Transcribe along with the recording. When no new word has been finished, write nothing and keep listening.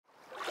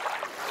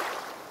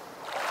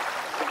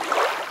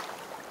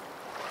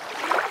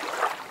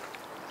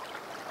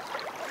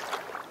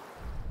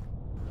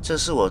这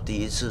是我第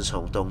一次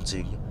从东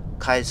京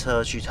开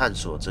车去探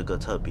索这个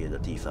特别的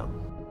地方。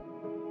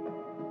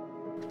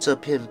这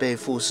片被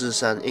富士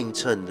山映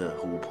衬的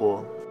湖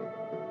泊，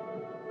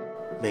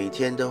每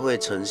天都会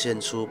呈现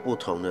出不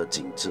同的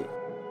景致。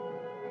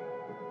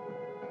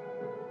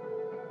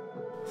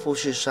富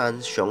士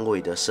山雄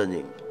伟的身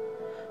影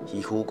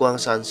与湖光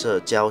山色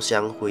交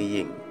相辉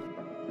映，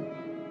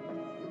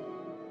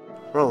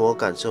让我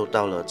感受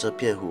到了这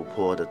片湖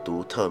泊的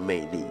独特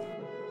魅力。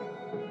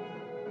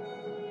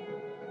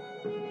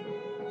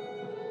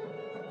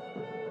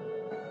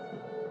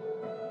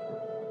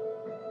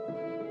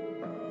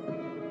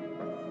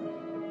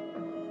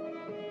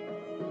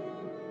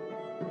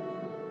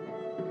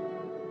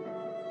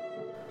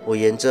我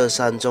沿着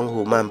山中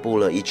湖漫步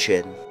了一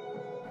圈，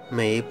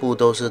每一步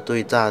都是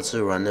对大自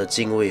然的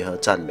敬畏和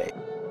赞美。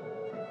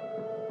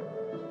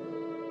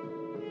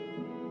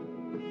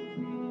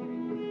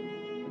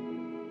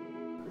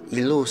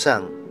一路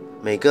上，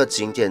每个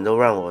景点都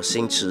让我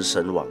心驰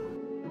神往。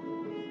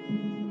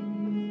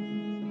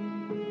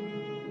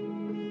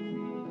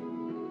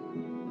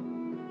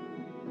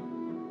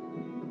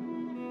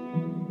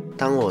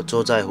当我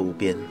坐在湖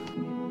边，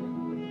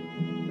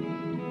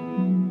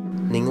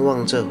凝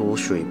望着湖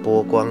水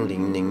波光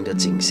粼粼的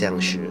景象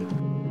时，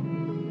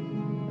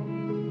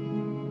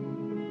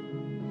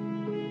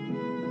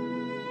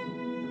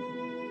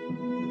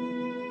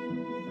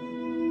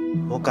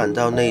我感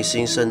到内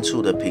心深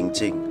处的平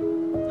静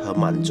和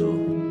满足。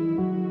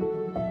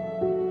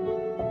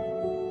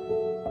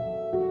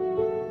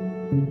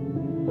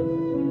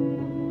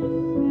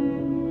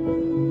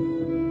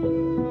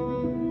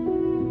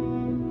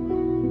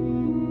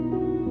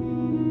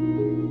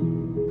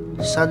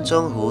山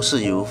中湖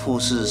是由富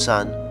士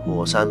山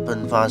火山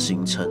喷发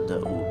形成的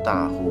5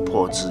大湖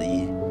泊之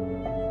一，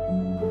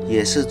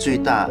也是最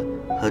大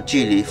和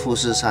距离富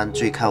士山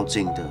最靠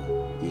近的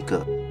一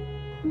个。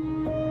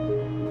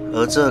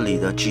而这里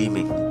的居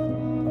民，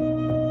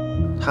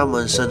他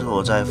们生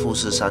活在富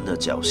士山的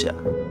脚下，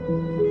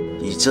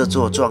以这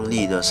座壮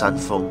丽的山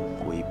峰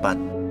为伴。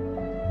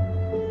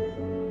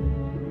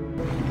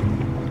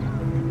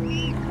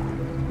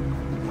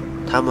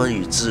他们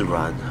与自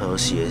然和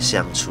谐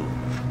相处，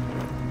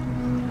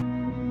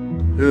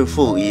日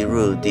复一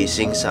日地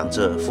欣赏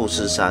着富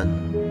士山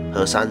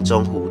和山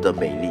中湖的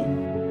美丽。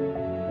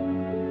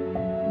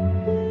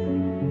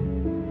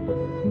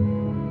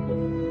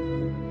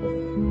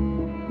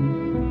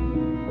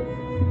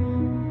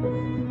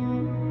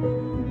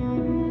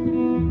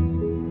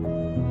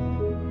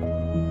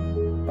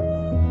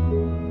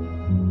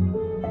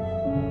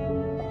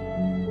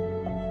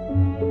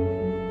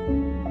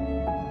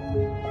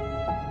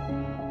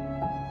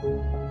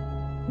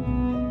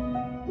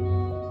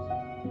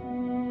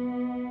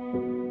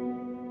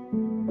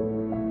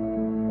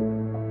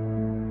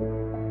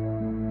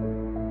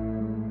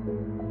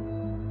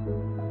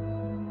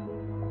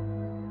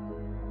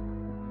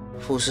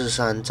富士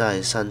山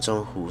在山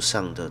中湖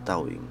上的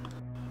倒影，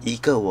一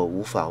个我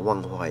无法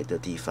忘怀的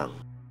地方。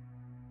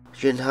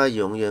愿它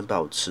永远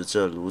保持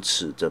着如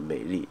此的美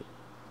丽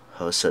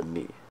和神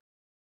秘。